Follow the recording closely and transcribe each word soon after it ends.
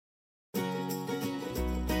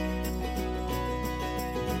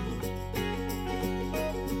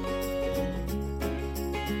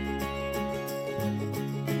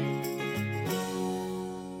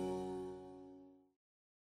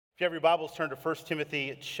If you have your Bibles, turn to 1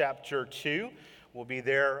 Timothy chapter 2. We'll be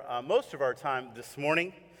there most of our time this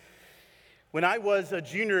morning. When I was a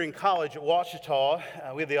junior in college at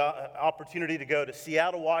Ouachita, we had the opportunity to go to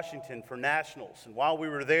Seattle, Washington for nationals. And while we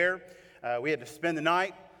were there, we had to spend the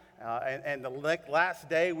night. And the last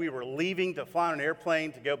day, we were leaving to fly on an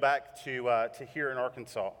airplane to go back to here in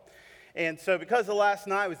Arkansas. And so because the last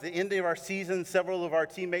night was the end of our season, several of our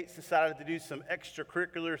teammates decided to do some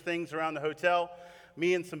extracurricular things around the hotel.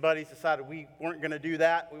 Me and some buddies decided we weren't going to do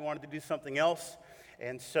that. We wanted to do something else.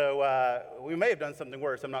 And so we may have done something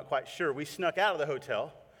worse. I'm not quite sure. We snuck out of the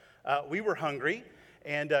hotel. We were hungry.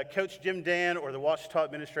 And Coach Jim Dan or the Ouachita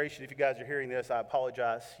administration, if you guys are hearing this, I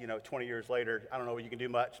apologize. 20 years later, I don't know what you can do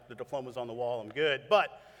much. The diploma's on the wall. I'm good.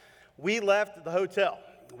 But we left the hotel.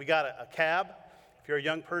 We got a cab. If you're a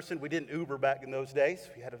young person, we didn't Uber back in those days.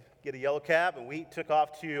 We had to get a yellow cab, and we took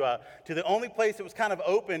off to the only place that was kind of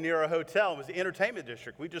open near our hotel. It was the entertainment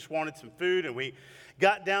district. We just wanted some food, and we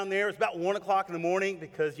got down there. It was about 1 o'clock in the morning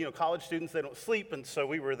because, college students, they don't sleep, and so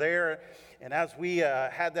we were there. And as we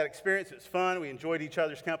had that experience, it was fun. We enjoyed each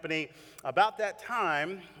other's company. About that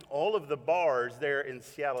time, all of the bars there in the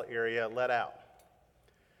Seattle area let out.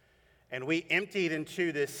 And we emptied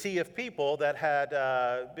into this sea of people that had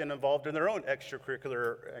been involved in their own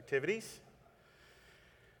extracurricular activities.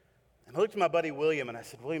 And I looked at my buddy William and I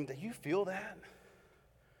said, "William, do you feel that?"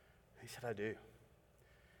 He said, "I do."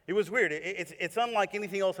 It was weird. It's unlike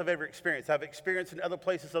anything else I've ever experienced. I've experienced in other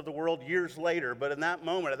places of the world years later, but in that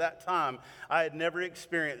moment, at that time, I had never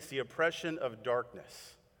experienced the oppression of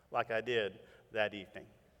darkness like I did that evening.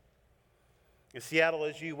 And Seattle,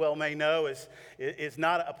 as you well may know, is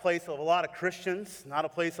not a place of a lot of Christians, not a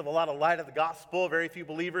place of a lot of light of the gospel, very few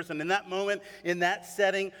believers. And in that moment, in that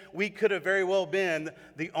setting, we could have very well been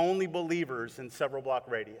the only believers in several block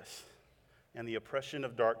radius. And the oppression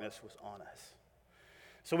of darkness was on us.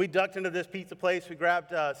 So we ducked into this pizza place, we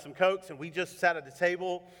grabbed some Cokes, and we just sat at the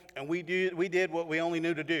table, and we did what we only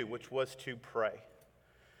knew to do, which was to pray.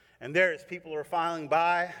 And there, as people are filing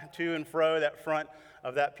by to and fro that front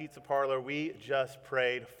of that pizza parlor, we just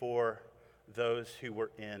prayed for those who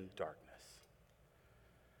were in darkness.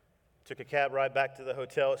 Took a cab ride back to the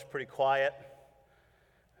hotel. It's pretty quiet.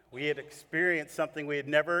 We had experienced something we had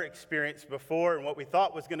never experienced before, and what we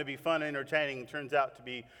thought was going to be fun and entertaining turns out to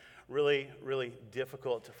be really, really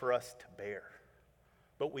difficult for us to bear.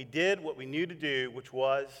 But we did what we knew to do, which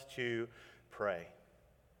was to pray.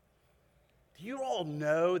 Do you all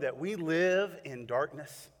know that we live in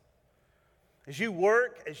darkness? As you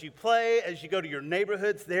work, as you play, as you go to your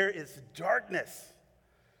neighborhoods, there is darkness.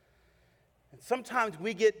 And sometimes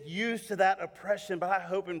we get used to that oppression, but I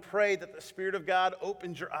hope and pray that the Spirit of God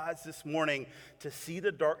opens your eyes this morning to see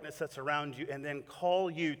the darkness that's around you and then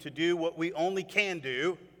call you to do what we only can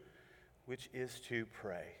do, which is to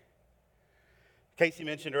pray. Casey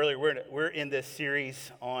mentioned earlier, we're in this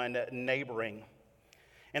series on neighboring.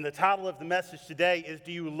 And the title of the message today is,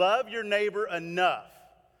 Do You Love Your Neighbor Enough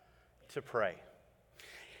to Pray?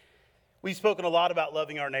 We've spoken a lot about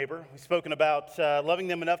loving our neighbor. We've spoken about loving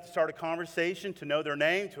them enough to start a conversation, to know their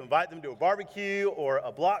name, to invite them to a barbecue or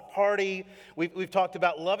a block party. We've talked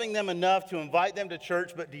about loving them enough to invite them to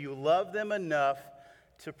church, but do you love them enough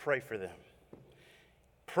to pray for them?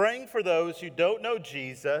 Praying for those who don't know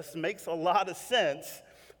Jesus makes a lot of sense.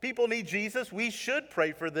 People need Jesus. We should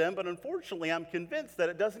pray for them, but unfortunately, I'm convinced that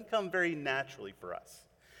it doesn't come very naturally for us.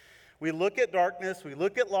 We look at darkness, we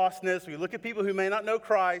look at lostness, we look at people who may not know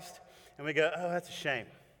Christ, and we go, "Oh, that's a shame."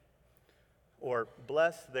 Or,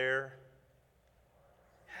 "Bless their..."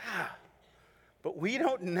 Yeah. But we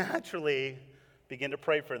don't naturally begin to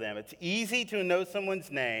pray for them. It's easy to know someone's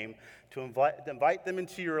name, to invite them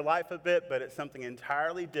into your life a bit, but it's something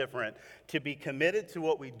entirely different to be committed to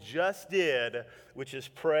what we just did, which is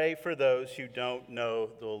pray for those who don't know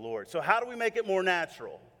the Lord. So how do we make it more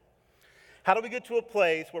natural? How do we get to a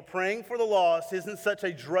place where praying for the lost isn't such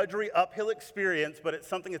a drudgery uphill experience, but it's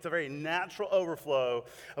something that's a very natural overflow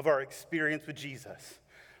of our experience with Jesus?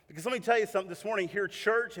 Because let me tell you something this morning here at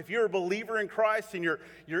church, if you're a believer in Christ and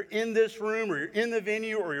you're in this room or you're in the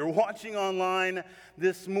venue or you're watching online,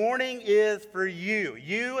 this morning is for you.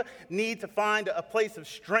 You need to find a place of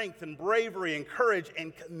strength and bravery and courage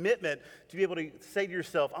and commitment to be able to say to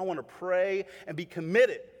yourself, "I want to pray and be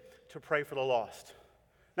committed to pray for the lost."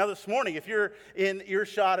 Now this morning, if you're in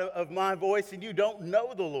earshot of my voice and you don't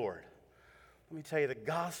know the Lord, let me tell you, the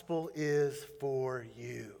gospel is for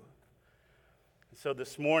you. So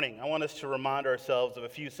this morning, I want us to remind ourselves of a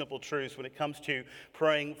few simple truths when it comes to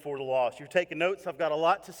praying for the lost. You're taking notes. I've got a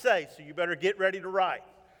lot to say, so you better get ready to write.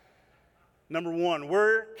 Number one,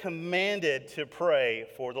 we're commanded to pray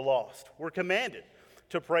for the lost. We're commanded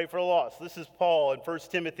to pray for the lost. This is Paul in 1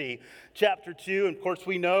 Timothy chapter 2. And of course,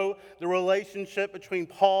 we know the relationship between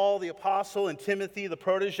Paul, the apostle, and Timothy, the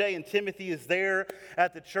protege. And Timothy is there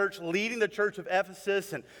at the church, leading the church of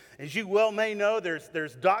Ephesus. And as you well may know,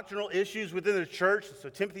 there's doctrinal issues within the church. So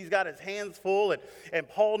Timothy's got his hands full. And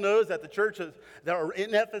Paul knows that the church that are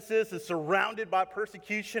in Ephesus is surrounded by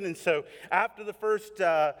persecution. And so after the first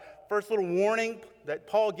little warning that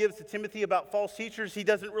Paul gives to Timothy about false teachers, he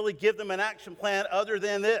doesn't really give them an action plan other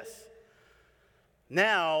than this.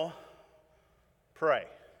 Now, pray.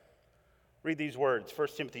 Read these words, 1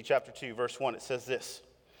 Timothy chapter 2, verse 1. It says this.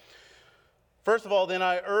 First of all, then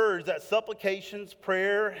I urge that supplications,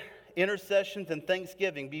 prayer, intercessions, and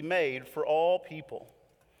thanksgiving be made for all people,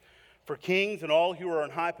 for kings and all who are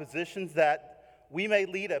in high positions, that we may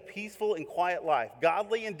lead a peaceful and quiet life,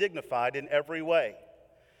 godly and dignified in every way.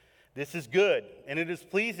 This is good, and it is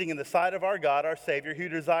pleasing in the sight of our God, our Savior, who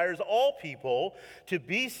desires all people to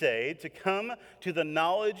be saved, to come to the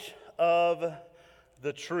knowledge of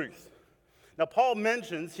the truth. Now, Paul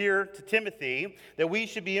mentions here to Timothy that we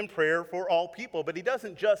should be in prayer for all people, but he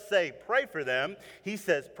doesn't just say pray for them. He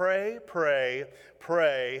says pray, pray,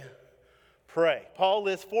 pray, pray. Paul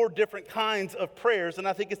lists 4 different kinds of prayers, and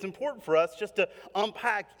I think it's important for us just to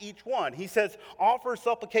unpack each one. He says offer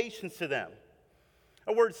supplications to them.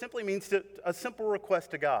 A word simply means a simple request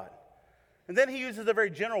to God. And then he uses a very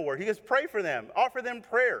general word. He goes, pray for them, offer them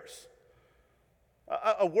prayers.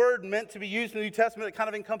 A word meant to be used in the New Testament that kind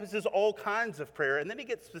of encompasses all kinds of prayer. And then he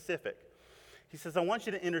gets specific. He says, I want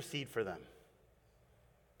you to intercede for them.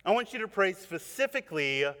 I want you to pray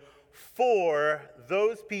specifically for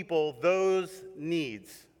those people, those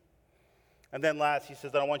needs. And then last, he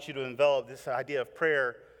says, I want you to envelop this idea of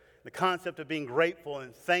prayer, the concept of being grateful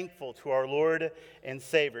and thankful to our Lord and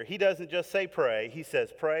Savior. He doesn't just say pray. He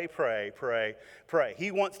says pray, pray, pray, pray.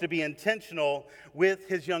 He wants to be intentional with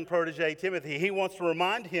his young protege, Timothy. He wants to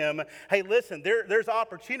remind him, hey, listen, there's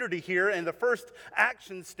opportunity here. And the first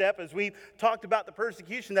action step, as we talked about the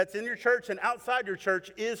persecution that's in your church and outside your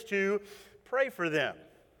church, is to pray for them.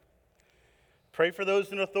 Pray for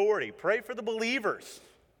those in authority. Pray for the believers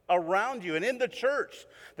around you and in the church,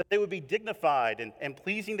 that they would be dignified and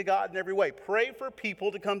pleasing to God in every way. Pray for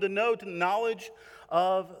people to come to know the knowledge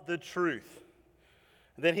of the truth.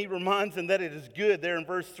 And then he reminds them that it is good, there in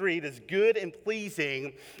verse 3, it is good and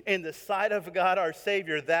pleasing in the sight of God our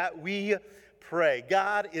Savior that we pray.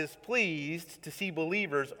 God is pleased to see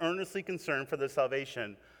believers earnestly concerned for the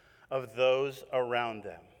salvation of those around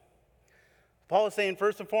them. Paul is saying,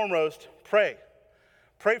 first and foremost, pray.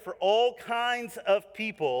 Pray for all kinds of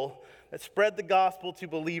people that spread the gospel to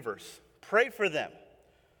believers. Pray for them.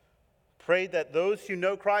 Pray that those who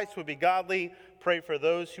know Christ would be godly. Pray for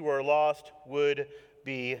those who are lost would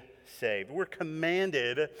be saved. We're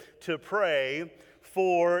commanded to pray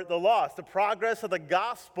for the lost. The progress of the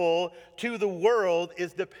gospel to the world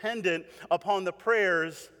is dependent upon the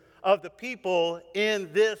prayers of the people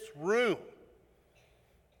in this room.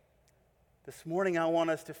 This morning, I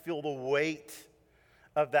want us to feel the weight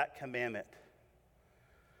of that commandment.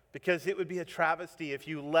 Because it would be a travesty if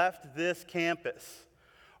you left this campus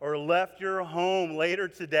or left your home later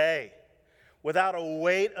today without a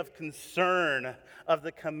weight of concern of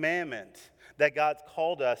the commandment that God's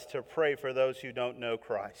called us to pray for those who don't know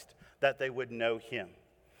Christ, that they would know him.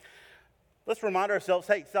 Let's remind ourselves,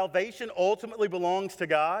 hey, salvation ultimately belongs to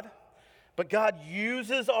God. But God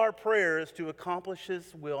uses our prayers to accomplish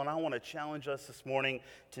his will. And I want to challenge us this morning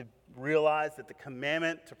to realize that the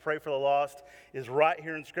commandment to pray for the lost is right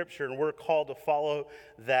here in Scripture, and we're called to follow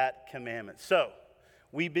that commandment. So,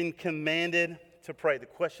 we've been commanded to pray. The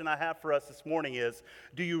question I have for us this morning is,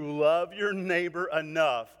 do you love your neighbor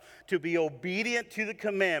enough to be obedient to the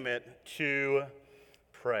commandment to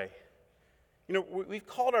pray? You know, we've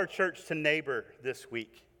called our church to neighbor this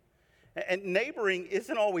week. And neighboring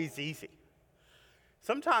isn't always easy.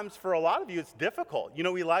 Sometimes for a lot of you, it's difficult. You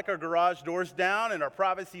know, we like our garage doors down and our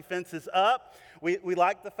privacy fences up. We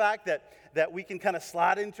like the fact that we can kind of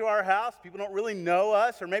slide into our house. People don't really know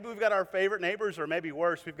us, or maybe we've got our favorite neighbors, or maybe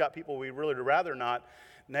worse, we've got people we really would rather not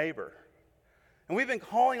neighbor. And we've been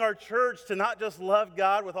calling our church to not just love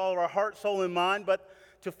God with all of our heart, soul, and mind, but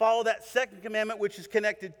to follow that second commandment, which is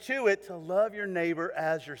connected to it, to love your neighbor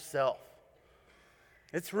as yourself.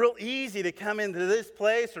 It's real easy to come into this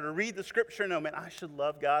place or to read the scripture and know, man, I should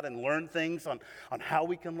love God and learn things on how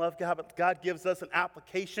we can love God. But God gives us an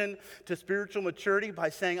application to spiritual maturity by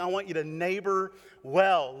saying, I want you to neighbor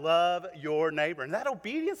well, love your neighbor. And that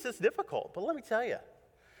obedience is difficult. But let me tell you,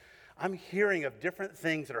 I'm hearing of different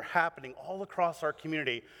things that are happening all across our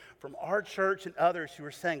community from our church and others who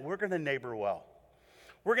are saying, we're going to neighbor well.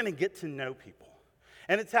 We're going to get to know people.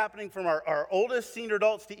 And it's happening from our oldest senior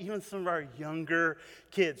adults to even some of our younger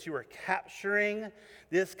kids who are capturing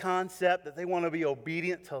this concept that they want to be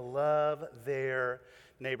obedient to love their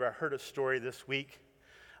neighbor. I heard a story this week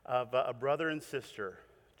of a brother and sister,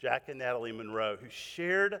 Jack and Natalie Monroe, who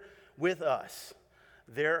shared with us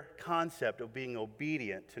their concept of being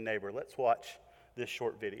obedient to neighbor. Let's watch this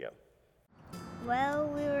short video. Well,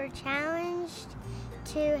 we were challenged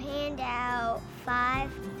to hand out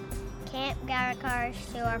 5 Camp Geyer cards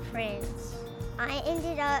to our friends. I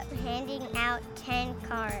ended up handing out 10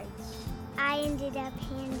 cards. I ended up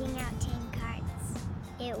handing out 10 cards.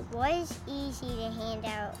 It was easy to hand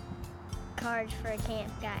out cards for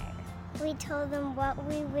Camp Geyer. We told them what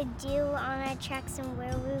we would do on our trucks and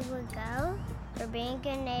where we would go. We're being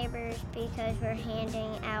good neighbors because we're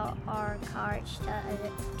handing out our cards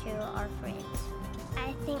to our friends.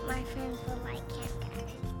 I think my friends will like Camp Geyer.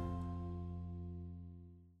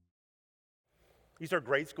 These are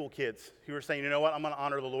grade school kids who are saying, you know what, I'm going to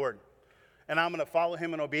honor the Lord. And I'm going to follow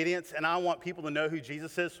him in obedience. And I want people to know who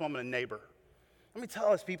Jesus is, so I'm going to neighbor. Let me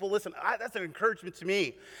tell us, people, listen, that's an encouragement to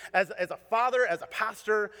me as a father, as a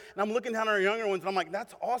pastor. And I'm looking down at our younger ones, and I'm like,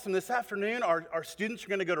 that's awesome. This afternoon, our students are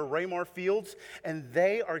going to go to Raymar Fields, and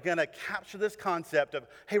they are going to capture this concept of,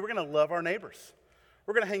 hey, we're going to love our neighbors.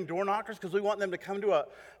 We're going to hang door knockers because we want them to come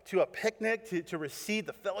to a picnic, to receive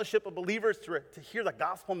the fellowship of believers, to hear the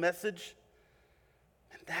gospel message.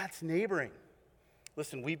 And that's neighboring.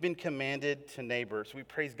 Listen, we've been commanded to neighbor. So we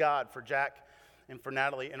praise God for Jack and for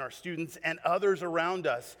Natalie and our students and others around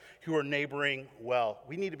us who are neighboring well.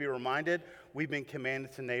 We need to be reminded we've been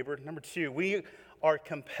commanded to neighbor. Number 2, we are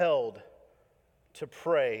compelled to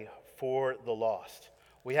pray for the lost.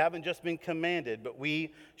 We haven't just been commanded, but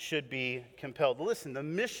we should be compelled. Listen, the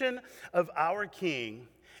mission of our King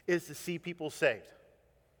is to see people saved.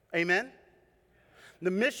 Amen? The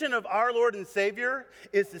mission of our Lord and Savior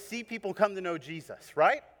is to see people come to know Jesus,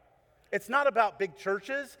 right? It's not about big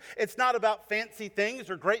churches. It's not about fancy things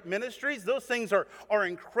or great ministries. Those things are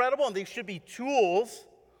incredible, and they should be tools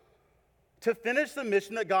to finish the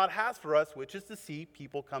mission that God has for us, which is to see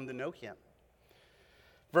people come to know him.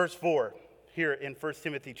 Verse 4 here in 1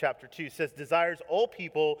 Timothy chapter 2 says, desires all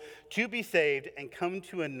people to be saved and come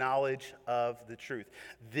to a knowledge of the truth.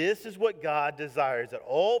 This is what God desires, that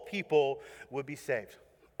all people would be saved.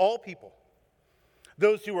 All people.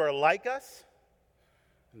 Those who are like us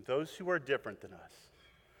and those who are different than us.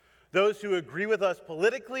 Those who agree with us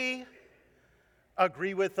politically,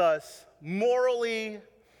 agree with us morally,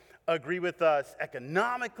 agree with us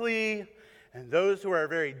economically, and those who are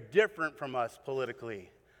very different from us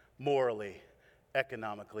politically, morally,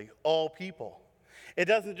 economically, all people. It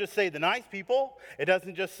doesn't just say the nice people. It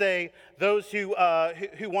doesn't just say those who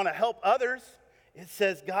want to help others. It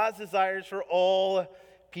says God's desires for all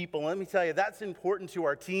people. Let me tell you, that's important to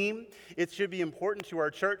our team. It should be important to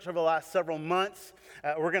our church over the last several months.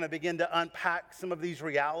 We're going to begin to unpack some of these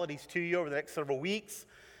realities to you over the next several weeks.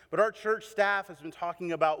 But our church staff has been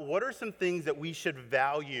talking about what are some things that we should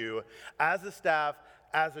value as a staff,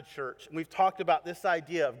 as a church. And we've talked about this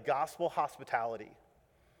idea of gospel hospitality.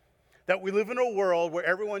 That we live in a world where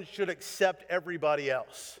everyone should accept everybody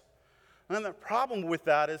else. And the problem with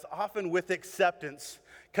that is often with acceptance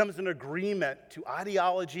comes an agreement to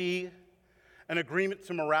ideology, an agreement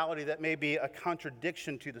to morality that may be a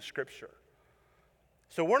contradiction to the scripture.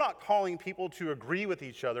 So we're not calling people to agree with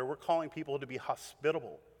each other. We're calling people to be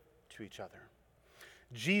hospitable to each other.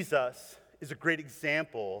 Jesus is a great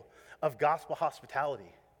example of gospel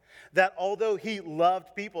hospitality. That although he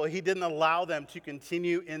loved people, he didn't allow them to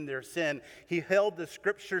continue in their sin. He held the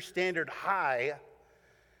scripture standard high,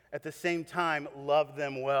 at the same time loved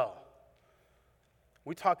them well.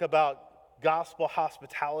 We talk about gospel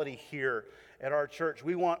hospitality here at our church.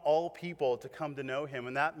 We want all people to come to know him,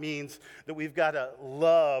 and that means that we've got to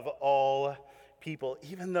love all people,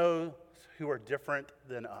 even those who are different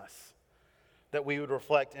than us, that we would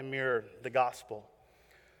reflect and mirror the gospel.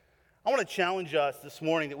 I want to challenge us this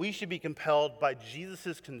morning that we should be compelled by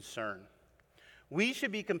Jesus' concern. We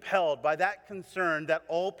should be compelled by that concern that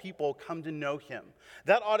all people come to know him.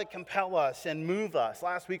 That ought to compel us and move us.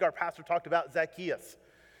 Last week, our pastor talked about Zacchaeus.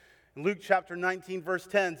 In Luke chapter 19, verse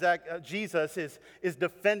 10, Jesus is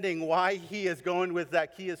defending why he is going with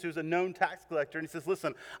Zacchaeus, who's a known tax collector. And he says,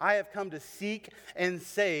 listen, I have come to seek and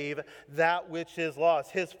save that which is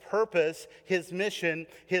lost. His purpose, his mission,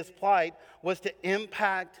 his plight was to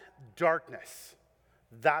impact darkness.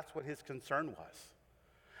 That's what his concern was.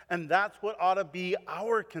 And that's what ought to be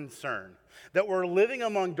our concern, that we're living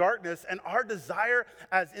among darkness, and our desire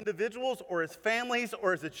as individuals or as families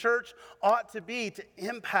or as a church ought to be to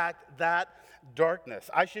impact that darkness.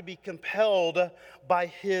 I should be compelled by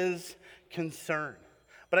his concern.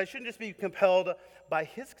 But I shouldn't just be compelled by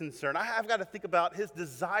his concern. I've got to think about his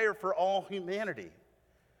desire for all humanity.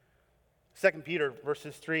 2 Peter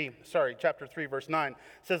chapter 3, verse 9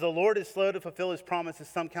 says, the Lord is slow to fulfill his promises,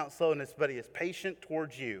 some count slowness, but he is patient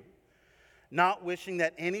towards you, not wishing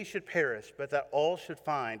that any should perish, but that all should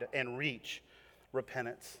find and reach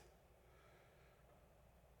repentance.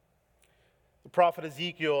 The prophet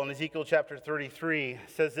Ezekiel in Ezekiel chapter 33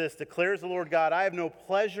 says this, declares the Lord God, I have no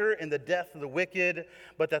pleasure in the death of the wicked,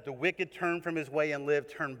 but that the wicked turn from his way and live.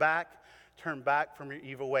 Turn back from your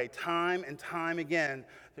evil way. Time and time again,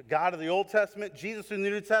 the God of the Old Testament, Jesus in the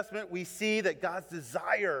New Testament, we see that God's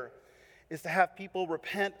desire is to have people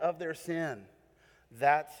repent of their sin.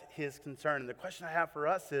 That's his concern. And the question I have for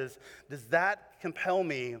us is, does that compel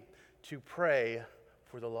me to pray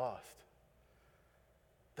for the lost?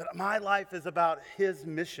 That my life is about his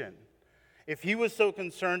mission. If he was so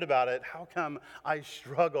concerned about it, how come I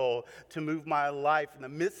struggle to move my life in the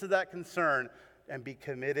midst of that concern and be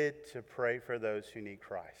committed to pray for those who need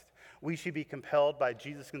Christ? We should be compelled by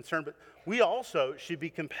Jesus' concern, but we also should be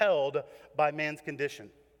compelled by man's condition.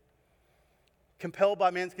 Compelled by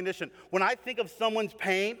man's condition. When I think of someone's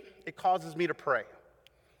pain, it causes me to pray.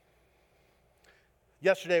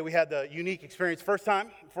 Yesterday, we had the unique experience. First time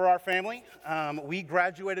for our family. We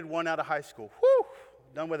graduated one out of high school. Whew,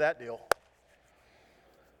 done with that deal.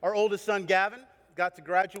 Our oldest son, Gavin, got to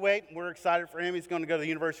graduate. We're excited for him. He's going to go to the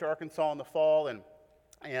University of Arkansas in the fall.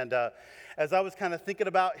 And as I was kind of thinking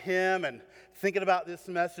about him and thinking about this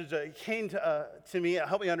message, it came to me, it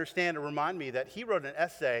helped me understand and remind me that he wrote an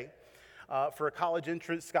essay for a college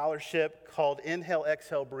entrance scholarship called Inhale,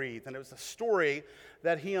 Exhale, Breathe. And it was a story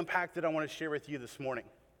that he unpacked that I want to share with you this morning.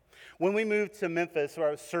 When we moved to Memphis, where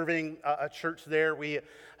I was serving a church there, we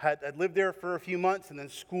had lived there for a few months, and then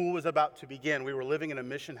school was about to begin. We were living in a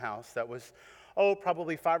mission house that was,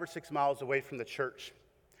 probably 5 or 6 miles away from the church.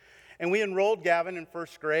 And we enrolled Gavin in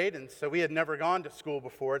first grade, and so we had never gone to school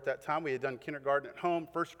before at that time. We had done kindergarten at home.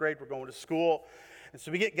 First grade, we're going to school. And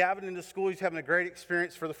so we get Gavin into school. He's having a great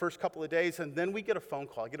experience for the first couple of days, and then we get a phone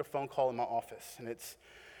call. I get a phone call in my office, and it's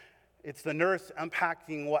the nurse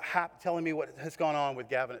unpacking telling me what has gone on with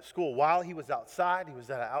Gavin at school. While he was outside, he was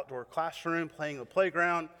at an outdoor classroom playing in the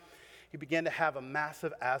playground, he began to have a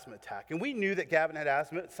massive asthma attack. And we knew that Gavin had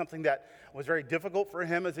asthma. It's something that was very difficult for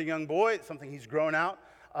him as a young boy. It's something he's grown out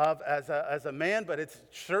of as a man, but it's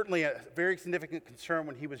certainly a very significant concern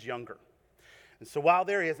when he was younger. And so while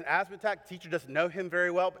there, he has an asthma attack. The teacher doesn't know him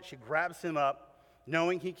very well, but she grabs him up,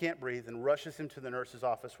 knowing he can't breathe, and rushes him to the nurse's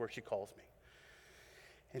office, where she calls me.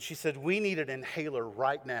 And she said, we need an inhaler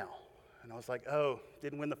right now. And I was like,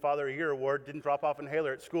 didn't win the Father of the Year award, didn't drop off an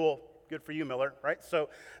inhaler at school. Good for you, Miller, right? So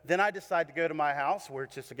then I decided to go to my house, where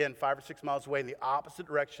it's just, again, 5 or 6 miles away in the opposite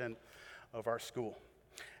direction of our school.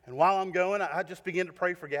 And while I'm going, I just begin to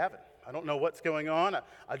pray for Gavin. I don't know what's going on.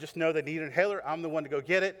 I just know they need an inhaler. I'm the one to go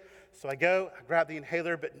get it. So I go, I grab the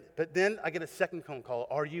inhaler, but then I get a second phone call.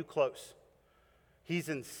 Are you close? He's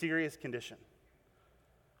in serious condition.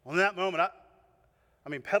 Well, in that moment,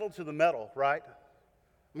 pedal to the metal, right?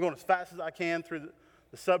 I'm going as fast as I can through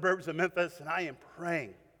the suburbs of Memphis, and I am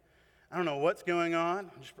praying. I don't know what's going on.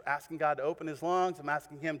 I'm just asking God to open his lungs. I'm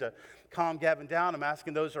asking him to calm Gavin down. I'm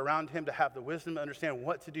asking those around him to have the wisdom to understand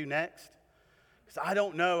what to do next. Because I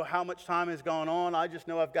don't know how much time has gone on. I just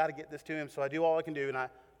know I've got to get this to him, so I do all I can do, and I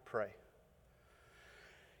pray.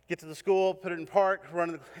 Get to the school, put it in park,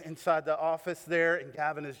 run inside the office there, and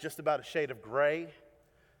Gavin is just about a shade of gray. His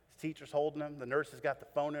teacher's holding him. The nurse has got the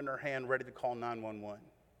phone in her hand, ready to call 911.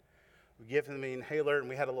 We give him the inhaler, and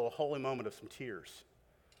we had a little holy moment of some tears.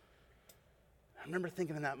 I remember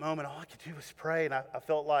thinking in that moment, all I could do was pray, and I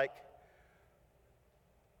felt like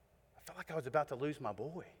I was about to lose my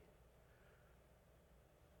boy.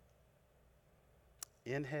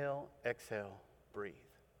 Inhale, exhale, breathe.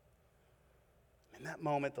 In that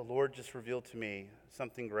moment, the Lord just revealed to me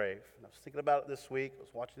something grave. And I was thinking about it this week. I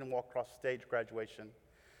was watching him walk across the stage, graduation.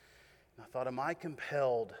 And I thought, am I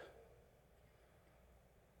compelled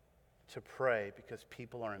to pray because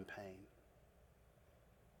people are in pain?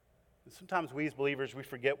 And sometimes we as believers, we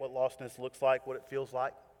forget what lostness looks like, what it feels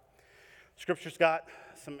like. Scripture's got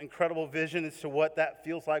some incredible vision as to what that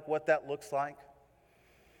feels like, what that looks like.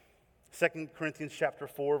 2 Corinthians chapter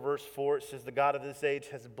 4, verse 4, it says, the God of this age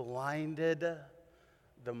has blinded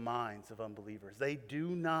the minds of unbelievers. They do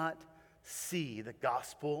not see the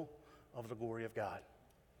gospel of the glory of God.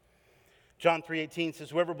 John 3:18 says,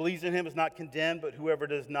 whoever believes in him is not condemned, but whoever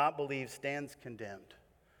does not believe stands condemned.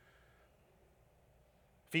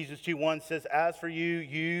 Ephesians 2:1 says, as for you,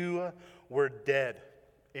 you were dead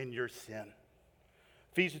in your sin.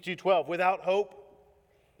 Ephesians 2:12, without hope,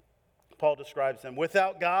 Paul describes them,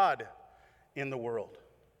 without God in the world.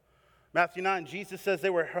 Matthew 9, Jesus says they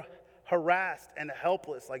were harassed and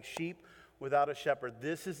helpless like sheep without a shepherd.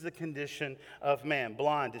 This is the condition of man,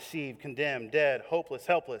 blind, deceived, condemned, dead, hopeless,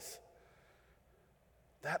 helpless.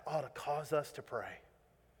 That ought to cause us to pray.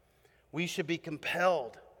 We should be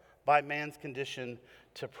compelled by man's condition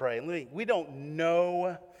to pray. We don't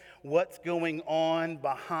know what's going on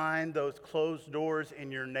behind those closed doors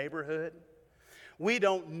in your neighborhood. We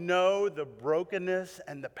don't know the brokenness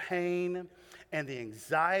and the pain and the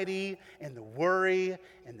anxiety and the worry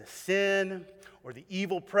and the sin or the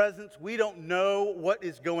evil presence. We don't know what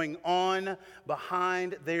is going on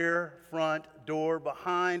behind their front door,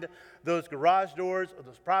 behind those garage doors or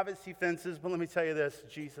those privacy fences. But let me tell you this,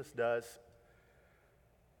 Jesus does.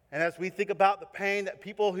 And as we think about the pain that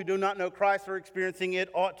people who do not know Christ are experiencing, it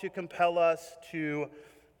ought to compel us to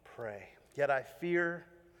pray. Yet I fear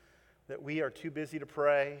that we are too busy to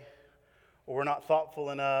pray, or we're not thoughtful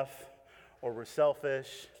enough, or we're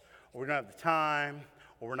selfish, or we don't have the time,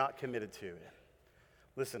 or we're not committed to it.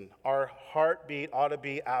 Listen, our heartbeat ought to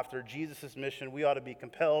be after Jesus' mission. We ought to be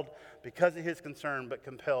compelled because of his concern, but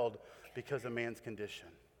compelled because of man's condition.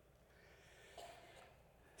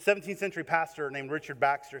 17th century pastor named Richard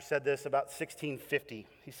Baxter said this about 1650.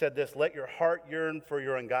 He said this, let your heart yearn for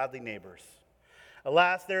your ungodly neighbors.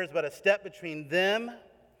 Alas, there is but a step between them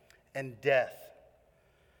and death.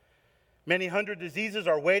 Many hundred diseases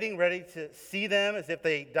are waiting, ready to see them, as if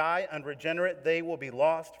they die unregenerate, they will be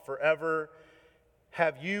lost forever.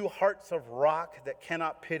 Have you hearts of rock that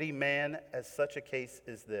cannot pity man as such a case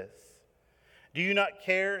as this? Do you not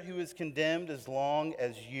care who is condemned as long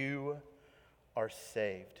as you are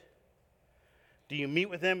saved? Do you meet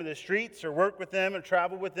with them in the streets, or work with them, or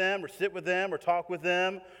travel with them, or sit with them, or talk with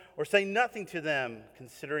them, or say nothing to them,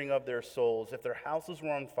 considering of their souls? If their houses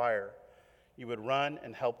were on fire, you would run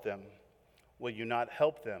and help them. Will you not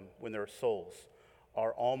help them when their souls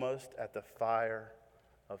are almost at the fire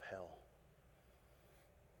of hell?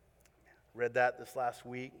 Read that this last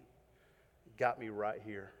week. Got me right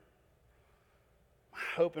here. I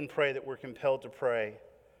hope and pray that we're compelled to pray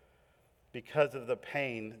because of the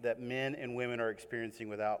pain that men and women are experiencing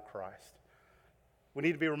without Christ. We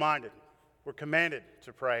need to be reminded. We're commanded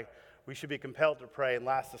to pray. We should be compelled to pray. And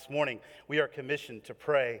last this morning, we are commissioned to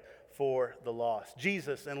pray for the lost.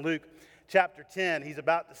 Jesus in Luke chapter 10, he's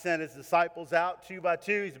about to send his disciples out 2 by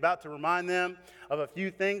 2. He's about to remind them of a few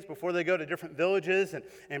things before they go to different villages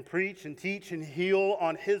and preach and teach and heal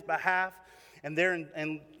on his behalf. And there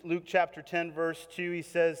in Luke chapter 10, verse 2, he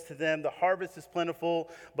says to them, the harvest is plentiful,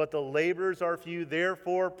 but the laborers are few.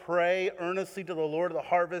 Therefore, pray earnestly to the Lord of the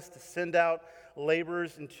harvest to send out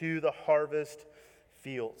laborers into the harvest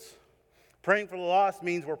fields. Praying for the lost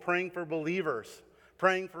means we're praying for believers,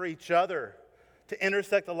 praying for each other, to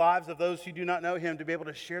intersect the lives of those who do not know him, to be able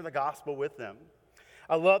to share the gospel with them.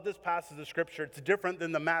 I love this passage of Scripture. It's different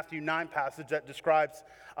than the Matthew 9 passage that describes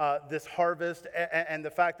this harvest and the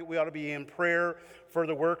fact that we ought to be in prayer for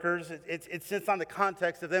the workers. It sits on the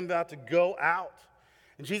context of them about to go out.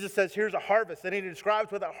 And Jesus says, here's a harvest. And he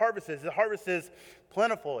describes what that harvest is. The harvest is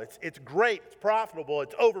plentiful. It's great. It's profitable.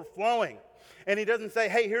 It's overflowing. And he doesn't say,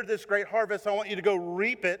 hey, here's this great harvest. I want you to go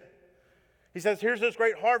reap it. He says, here's this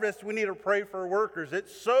great harvest. We need to pray for workers.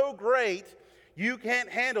 It's so great, you can't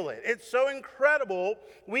handle it. It's so incredible.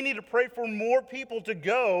 We need to pray for more people to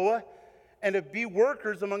go and to be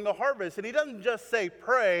workers among the harvest. And he doesn't just say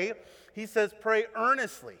pray. He says pray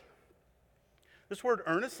earnestly. This word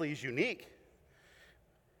earnestly is unique.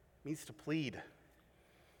 It means to plead. It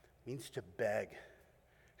means to beg.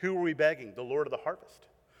 Who are we begging? The Lord of the harvest.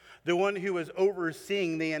 The one who is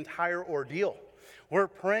overseeing the entire ordeal. We're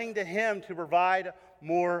praying to him to provide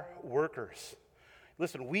more workers.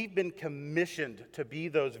 Listen, we've been commissioned to be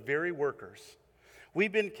those very workers.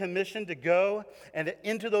 We've been commissioned to go and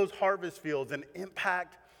into those harvest fields and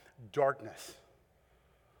impact darkness.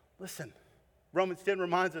 Listen, Romans 10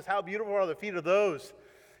 reminds us how beautiful are the feet of those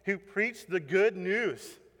who preach the good news.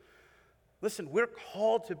 Listen, we're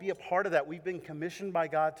called to be a part of that. We've been commissioned by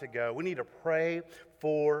God to go. We need to pray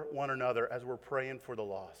for one another as we're praying for the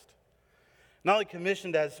lost. Not only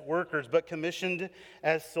commissioned as workers, but commissioned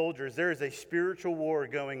as soldiers. There is a spiritual war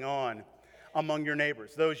going on among your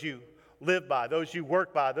neighbors, those you live by, those you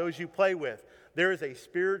work by, those you play with. There is a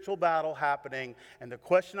spiritual battle happening. And the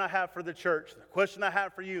question I have for the church, the question I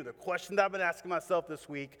have for you, the question that I've been asking myself this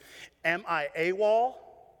week, am I AWOL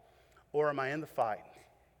or am I in the fight?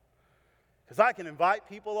 Because I can invite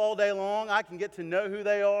people all day long. I can get to know who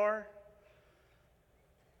they are.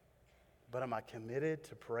 But am I committed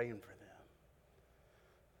to praying for them?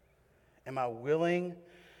 Am I willing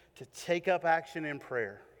to take up action in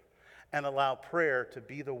prayer and allow prayer to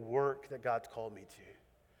be the work that God's called me to?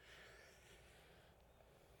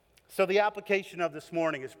 So the application of this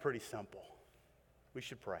morning is pretty simple. We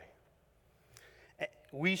should pray.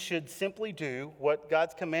 We should simply do what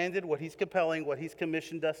God's commanded, what He's compelling, what He's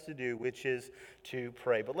commissioned us to do, which is to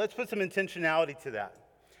pray. But let's put some intentionality to that.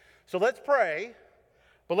 So let's pray,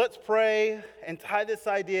 but let's pray and tie this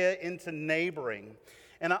idea into neighboring.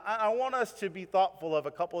 And I want us to be thoughtful of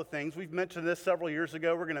a couple of things. We've mentioned this several years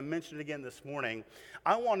ago. We're going to mention it again this morning.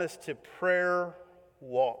 I want us to prayer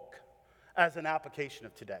walk as an application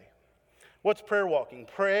of today. What's prayer walking?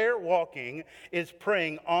 Prayer walking is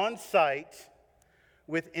praying on site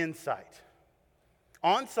with insight.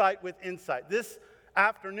 On site with insight. This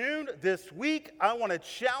afternoon, this week, I want to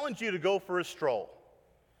challenge you to go for a stroll.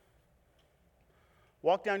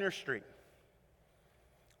 Walk down your street.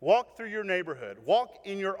 Walk through your neighborhood. Walk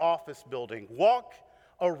in your office building. Walk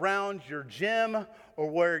around your gym or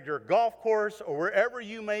where your golf course or wherever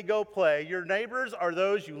you may go play. Your neighbors are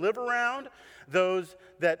those you live around, those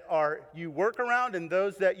that you work around, and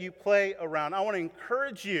those that you play around. I want to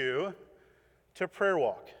encourage you to prayer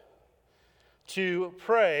walk, to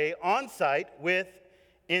pray on site with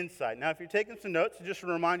insight. Now, if you're taking some notes, just to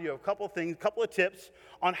remind you of a couple of things, a couple of tips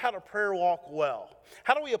on how to prayer walk well.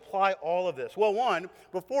 How do we apply all of this? Well, one,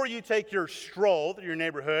 before you take your stroll through your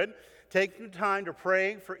neighborhood, take some time to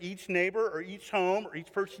pray for each neighbor or each home or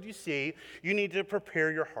each person you see. You need to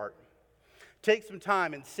prepare your heart. Take some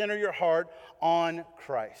time and center your heart on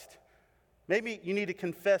Christ. Maybe you need to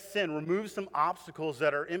confess sin, remove some obstacles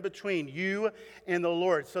that are in between you and the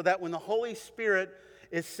Lord so that when the Holy Spirit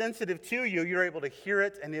is sensitive to you, you're able to hear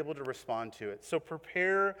it and able to respond to it. So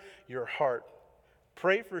prepare your heart.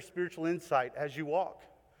 Pray for spiritual insight as you walk.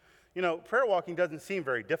 You know, prayer walking doesn't seem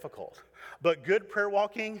very difficult, but good prayer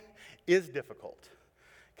walking is difficult.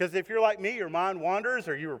 Because if you're like me, your mind wanders,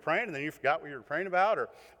 or you were praying and then you forgot what you were praying about, or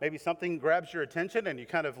maybe something grabs your attention and you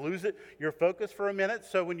kind of lose your focus for a minute.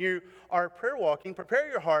 So when you are prayer walking, prepare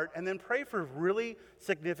your heart and then pray for really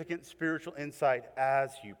significant spiritual insight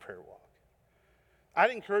as you prayer walk. I'd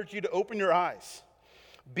encourage you to open your eyes.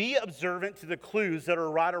 Be observant to the clues that are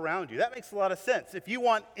right around you. That makes a lot of sense. If you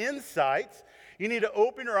want insights, you need to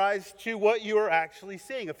open your eyes to what you are actually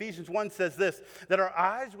seeing. Ephesians 1 says this, that our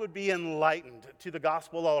eyes would be enlightened to the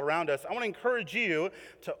gospel all around us. I want to encourage you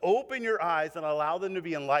to open your eyes and allow them to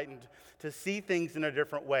be enlightened, to see things in a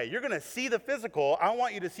different way. You're going to see the physical. I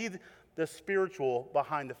want you to see the spiritual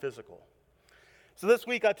behind the physical. So this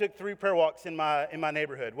week I took 3 prayer walks in my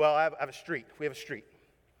neighborhood. Well, I have a street. We have a street.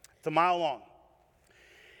 It's a mile long.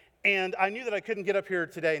 And I knew that I couldn't get up here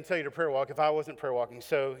today and tell you to prayer walk if I wasn't prayer walking.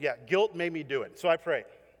 So yeah, guilt made me do it. So I prayed.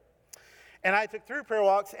 And I took 3 prayer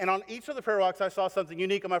walks, and on each of the prayer walks I saw something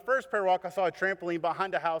unique. On my first prayer walk, I saw a trampoline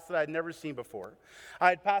behind a house that I had never seen before. I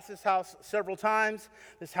had passed this house several times.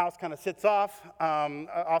 This house kind of sits off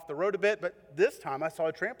the road a bit, but this time I saw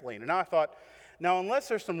a trampoline. And now I thought, now unless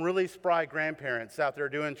there's some really spry grandparents out there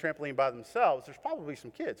doing trampoline by themselves, there's probably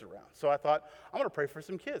some kids around. So I thought, I'm going to pray for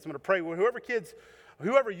some kids. I'm going to pray with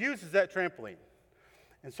whoever uses that trampoline.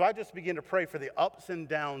 And so I just began to pray for the ups and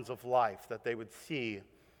downs of life, that they would see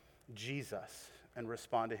Jesus and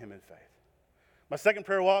respond to him in faith. My second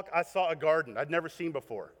prayer walk, I saw a garden I'd never seen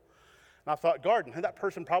before. And I thought, garden, that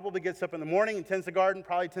person probably gets up in the morning and tends the garden,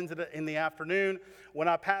 probably tends it in the afternoon. When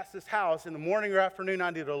I pass this house in the morning or afternoon,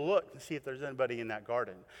 I need to look to see if there's anybody in that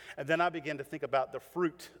garden. And then I began to think about the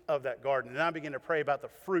fruit of that garden. And I began to pray about the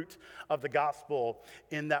fruit of the gospel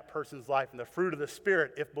in that person's life and the fruit of the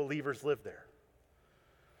Spirit if believers live there.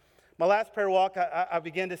 My last prayer walk, I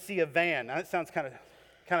began to see a van. Now, that sounds kind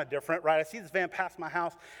of different, right? I see this van pass my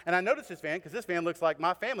house, and I notice this van because this van looks like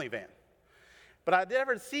my family van. But I'd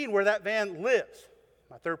never seen where that van lives.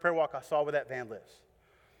 My third prayer walk, I saw where that van lives.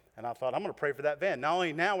 And I thought, I'm going to pray for that van. Not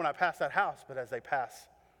only now when I pass that house, but as they pass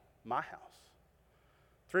my house.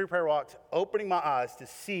 3 prayer walks, opening my eyes to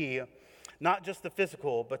see not just the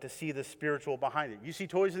physical, but to see the spiritual behind it. You see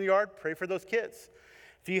toys in the yard? Pray for those kids.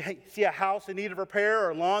 If you see a house in need of repair or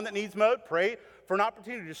a lawn that needs mowed, pray for an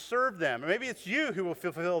opportunity to serve them. Or maybe it's you who will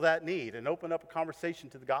fulfill that need and open up a conversation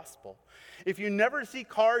to the gospel. If you never see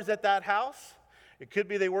cars at that house, it could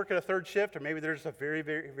be they work at a third shift, or maybe there's a very,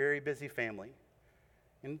 very, very busy family.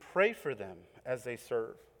 And pray for them as they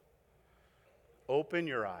serve. Open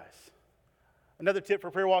your eyes. Another tip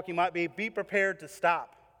for prayer walking might be prepared to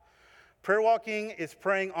stop. Prayer walking is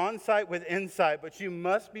praying on site with insight, but you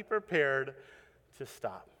must be prepared to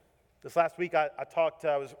stop. This last week I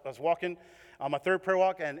was walking on my third prayer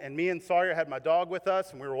walk, and me and Sawyer had my dog with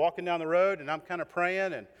us, and we were walking down the road, and I'm kind of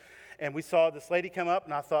praying, and we saw this lady come up,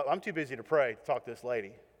 and I thought, I'm too busy to pray to talk to this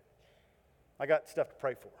lady. I got stuff to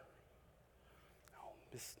pray for.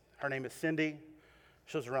 Her name is Cindy.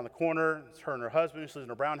 She lives around the corner. It's her and her husband. She lives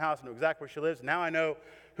in a brown house. I know exactly where she lives. Now I know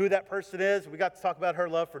who that person is. We got to talk about her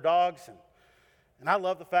love for dogs, and I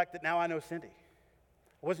love the fact that now I know Cindy.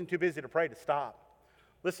 I wasn't too busy to pray to stop.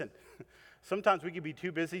 Listen, sometimes we can be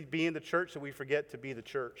too busy being the church that we forget to be the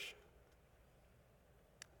church.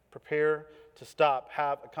 Prepare to stop,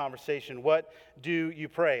 have a conversation. What do you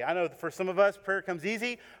pray? I know that for some of us, prayer comes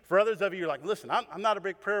easy. For others of you, you're like, listen, I'm not a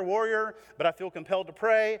big prayer warrior, but I feel compelled to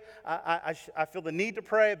pray. I feel the need to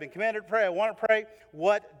pray. I've been commanded to pray. I want to pray.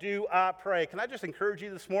 What do I pray? Can I just encourage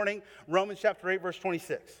you this morning? Romans chapter 8, verse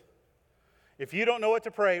 26. If you don't know what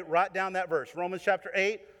to pray, write down that verse. Romans chapter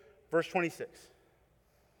 8, verse 26.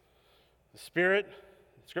 The Spirit,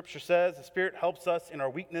 Scripture says, the Spirit helps us in our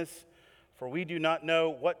weakness, for we do not know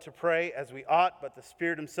what to pray as we ought, but the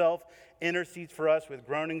Spirit himself intercedes for us with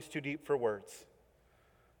groanings too deep for words.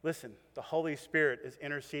 Listen, the Holy Spirit is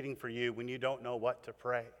interceding for you when you don't know what to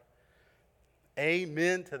pray.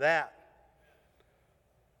 Amen to that.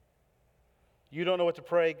 You don't know what to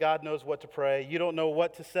pray, God knows what to pray. You don't know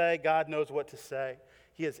what to say, God knows what to say.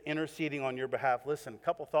 He is interceding on your behalf. Listen, a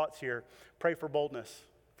couple thoughts here. Pray for boldness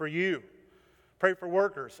for you. Pray for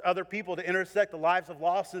workers, other people to intersect the lives of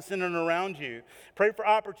lostness in and around you. Pray for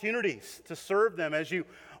opportunities to serve them as you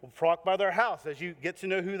walk by their house, as you get to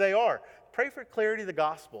know who they are. Pray for clarity of the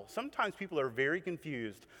gospel. Sometimes people are very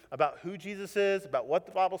confused about who Jesus is, about what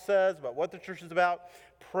the Bible says, about what the church is about.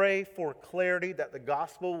 Pray for clarity, that the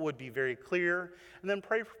gospel would be very clear. And then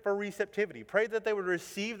pray for receptivity. Pray that they would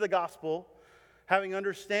receive the gospel, having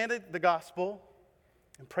understood the gospel,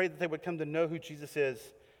 and pray that they would come to know who Jesus is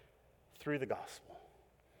through the gospel.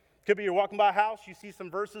 Could be you're walking by a house, you see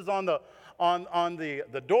some verses on the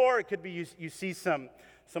door. It could be you see some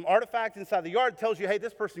artifact inside the yard that tells you, hey,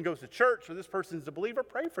 this person goes to church or this person's a believer.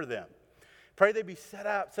 Pray for them. Pray they be set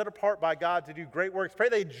apart by God to do great works. Pray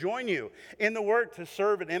they join you in the work to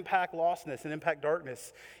serve and impact lostness and impact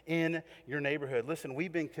darkness in your neighborhood. Listen,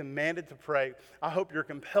 we've been commanded to pray. I hope you're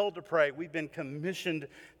compelled to pray. We've been commissioned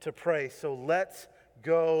to pray. So let's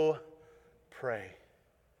go pray.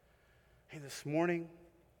 Hey, this morning,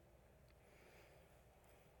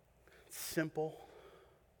 it's simple,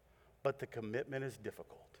 but the commitment is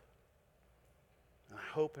difficult. And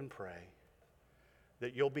I hope and pray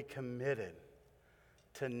that you'll be committed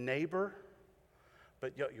to neighbor,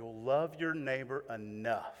 but yet you'll love your neighbor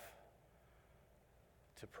enough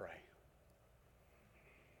to pray.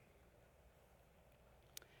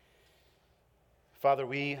 Father,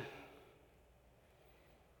 we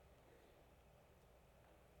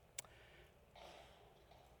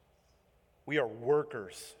are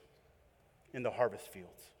workers in the harvest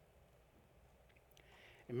fields.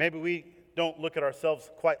 And maybe we don't look at ourselves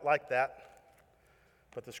quite like that,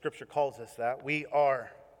 but the scripture calls us that. We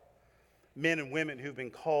are men and women who've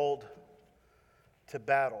been called to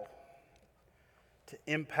battle, to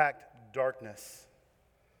impact darkness.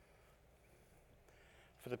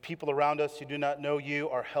 For the people around us who do not know you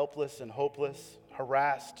are helpless and hopeless,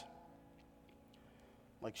 harassed,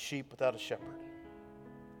 like sheep without a shepherd.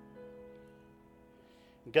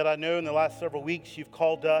 God, I know in the last several weeks you've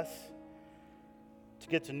called us to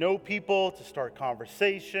get to know people, to start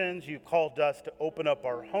conversations. You've called us to open up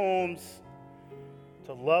our homes,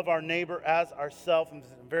 to love our neighbor as ourselves in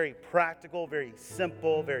very practical, very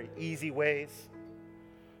simple, very easy ways.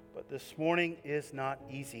 But this morning is not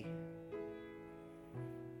easy.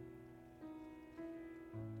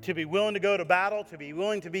 To be willing to go to battle, to be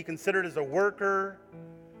willing to be considered as a worker,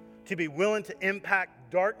 to be willing to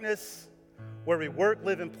impact darkness where we work,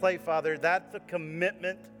 live, and play, Father, that's a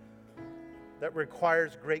commitment that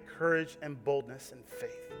requires great courage and boldness and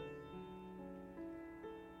faith.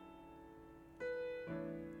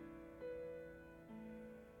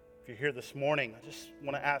 If you're here this morning, I just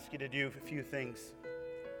want to ask you to do a few things.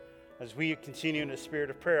 As we continue in the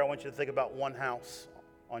spirit of prayer, I want you to think about one house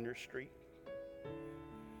on your street.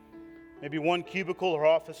 Maybe one cubicle or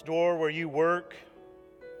office door where you work,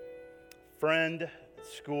 friend,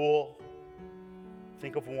 school.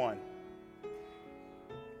 Think of one.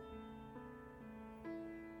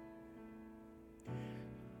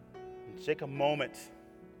 And take a moment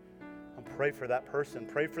and pray for that person.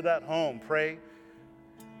 Pray for that home. Pray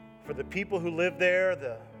for the people who live there,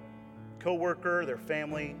 the coworker, their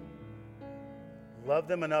family. love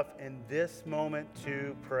them enough in this moment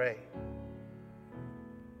to pray.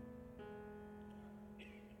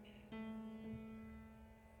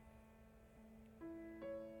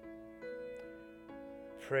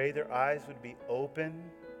 Pray their eyes would be open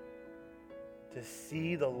to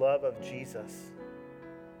see the love of Jesus.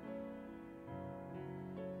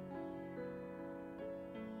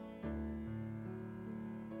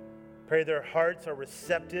 Pray their hearts are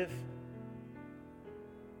receptive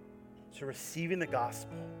to receiving the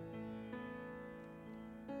gospel.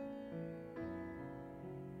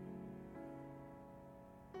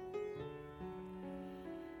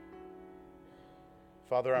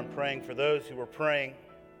 Father, I'm praying for those who are praying.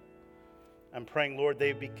 I'm praying, Lord,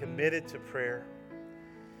 they be committed to prayer.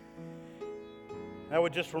 I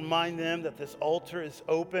would just remind them that this altar is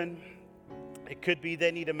open. It could be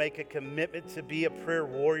they need to make a commitment to be a prayer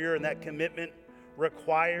warrior, and that commitment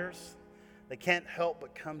requires they can't help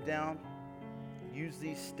but come down, use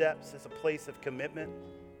these steps as a place of commitment,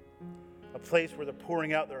 a place where they're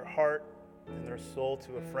pouring out their heart and their soul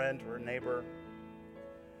to a friend or a neighbor.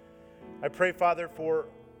 I pray, Father, for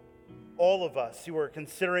all of us who are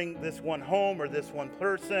considering this one home or this one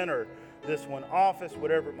person or this one office,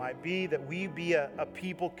 whatever it might be, that we be a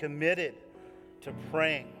people committed to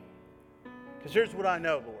praying. Because here's what I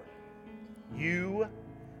know, Lord. You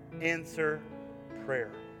answer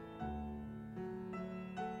prayer.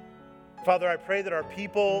 Father, I pray that our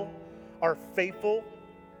people are faithful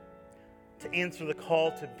to answer the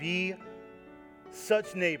call to be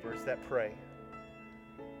such neighbors that pray.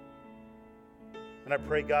 And I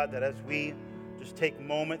pray, God, that as we just take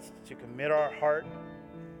moments to commit our heart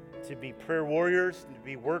to be prayer warriors and to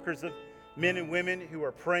be workers of men and women who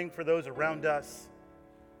are praying for those around us,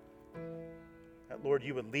 that, Lord,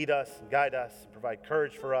 you would lead us and guide us and provide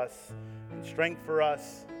courage for us and strength for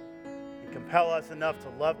us and compel us enough to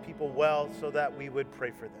love people well so that we would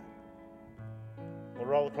pray for them.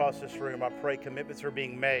 Lord, all across this room, I pray commitments are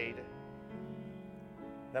being made,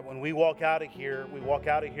 that when we walk out of here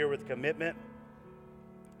with commitment,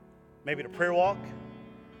 maybe to prayer walk,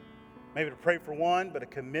 maybe to pray for one, but a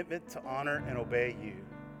commitment to honor and obey you.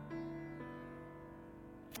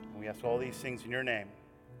 And we ask all these things in your name.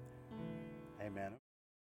 Amen.